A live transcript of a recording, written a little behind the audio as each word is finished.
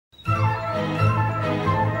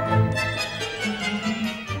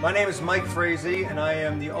My name is Mike Frazee, and I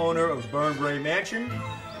am the owner of Burnbrae Mansion,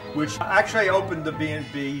 which actually I opened the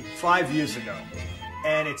B&B 5 years ago.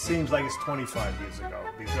 And it seems like it's 25 years ago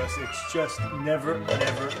because it's just never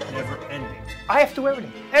ending. I have to do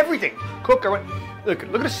everything. Everything. Cook, look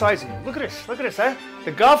at the size of you. Look at this, huh?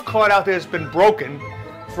 The golf cart out there has been broken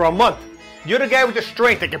for a month. You're the guy with the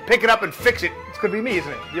strength that can pick it up and fix it. It's gonna be me,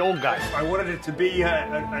 isn't it? The old guy. I wanted it to be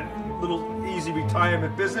a little easy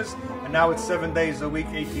retirement business, and now it's 7 days a week,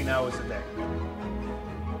 18 hours a day.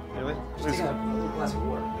 Really? Just take a little glass of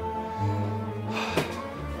water.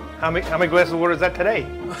 How many glasses of water is that today?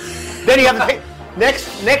 Then you have to take,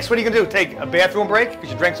 next, what are you gonna do? Take a bathroom break because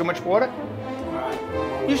you drank so much water?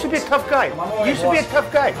 You should be a tough guy. You should be a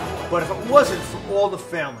tough guy. But if it wasn't for all the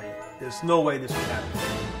family, there's no way this would happen.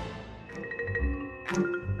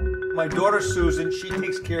 My daughter Susan, she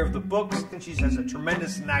takes care of the books, and she has a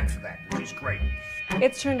tremendous knack for that. She's great.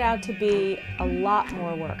 It's turned out to be a lot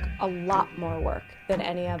more work than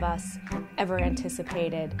any of us ever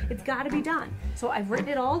anticipated. It's got to be done. So I've written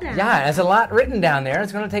it all down. Yeah, there's a lot written down there.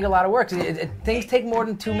 It's going to take a lot of work. Things take more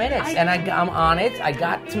than 2 minutes, and I'm on it. I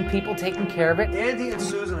got some people taking care of it. Andy and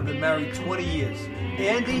Susan have been married 20 years.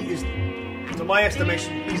 Andy is, to my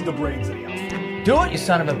estimation, he's the brains of the house. Do it, you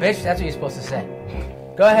son of a bitch. That's what you're supposed to say.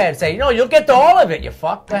 Go ahead. Say, you'll get to all of it, you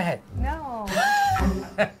fuck. Go ahead. No.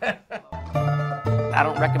 I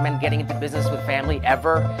don't recommend getting into business with family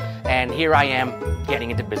ever, and here I am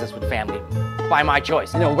getting into business with family by my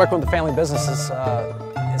choice. Working with the family businesses,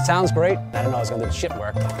 it sounds great. I didn't know I was going to do shit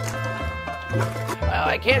work.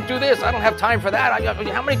 I can't do this. I don't have time for that.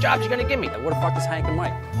 How many jobs are you going to give me? What the fuck is Hank and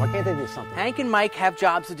Mike? Why can't they do something? Hank and Mike have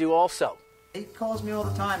jobs to do also. He calls me all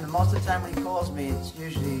the time, and most of the time when he calls me, it's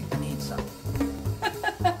usually, I need something.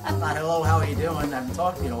 Not, hello, how are you doing? I haven't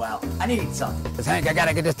talked to you in a while. I need something. It's Hank, I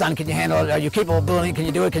gotta get this done. Can you handle it? Are you capable of doing it? Can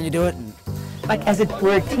you do it? Can you do it? Like as if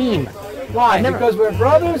we're a team. Why? Because we're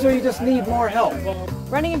brothers, or you just need more help?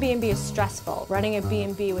 Running a B&B is stressful. Running a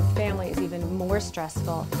B&B with family is even more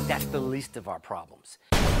stressful. That's the least of our problems.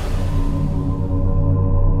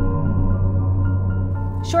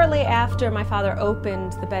 Shortly after my father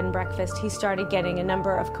opened the bed and breakfast, he started getting a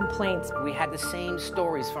number of complaints. We had the same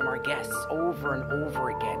stories from our guests over and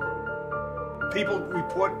over again. People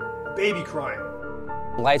report baby crying.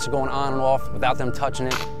 Lights are going on and off without them touching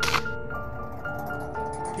it.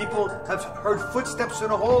 People have heard footsteps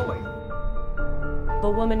in a hallway. A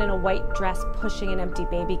woman in a white dress pushing an empty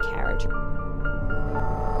baby carriage.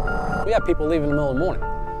 We have people leaving in the middle of the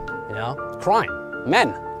morning. Crying.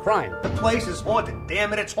 Men crying. The place is haunted.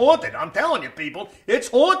 Damn it, it's haunted. I'm telling you, people, it's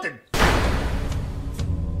haunted.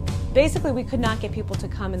 Basically, we could not get people to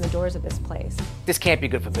come in the doors of this place. This can't be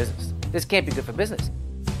good for business. This can't be good for business.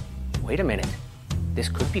 Wait a minute. This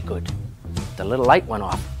could be good. The little light went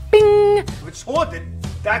off. Bing! If it's haunted,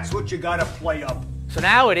 that's what you gotta play up. So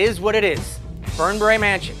now it is what it is. Burnbrae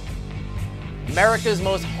Mansion. America's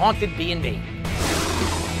most haunted B&B.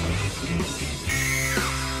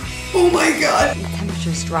 Oh my God! The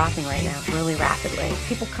temperature's dropping right now, really rapidly.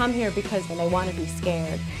 People come here because they want to be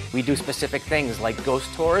scared. We do specific things like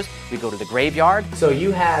ghost tours. We go to the graveyard. So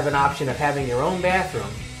you have an option of having your own bathroom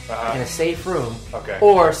in a safe room, Okay.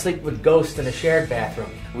 or sleep with ghosts in a shared bathroom.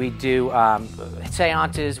 We do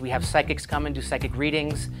seances. We have psychics come and do psychic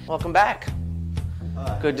readings. Welcome back.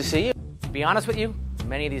 Good to see you. To be honest with you,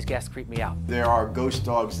 many of these guests creep me out. There are ghost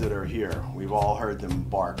dogs that are here. We've all heard them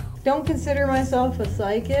bark. Don't consider myself a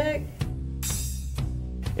psychic.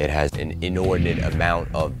 It has an inordinate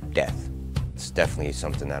amount of death. It's definitely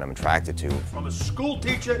something that I'm attracted to. From a school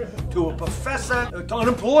teacher to a professor to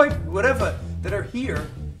unemployed, whatever, that are here,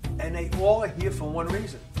 and they all are here for one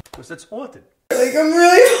reason, because it's haunted. Like, I'm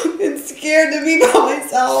really fucking scared to be by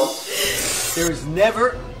myself. There is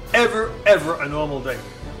never, ever, ever a normal day.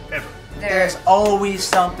 Ever. There's always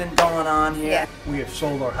something going on here. Yeah. We have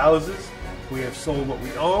sold our houses. We have sold what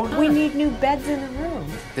we own. We need new beds in the room.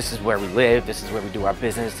 This is where we live. This is where we do our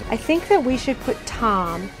business. I think that we should put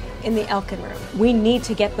Tom in the Elkin room. We need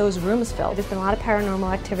to get those rooms filled. There's been a lot of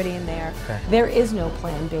paranormal activity in there. Okay. There is no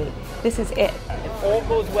plan B. This is it. If all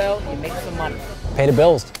goes well, you make some money. Pay the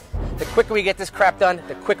bills. The quicker we get this crap done,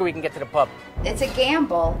 the quicker we can get to the pub. It's a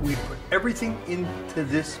gamble. We put everything into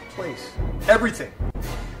this place. Everything.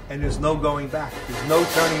 And there's no going back. There's no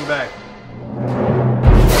turning back.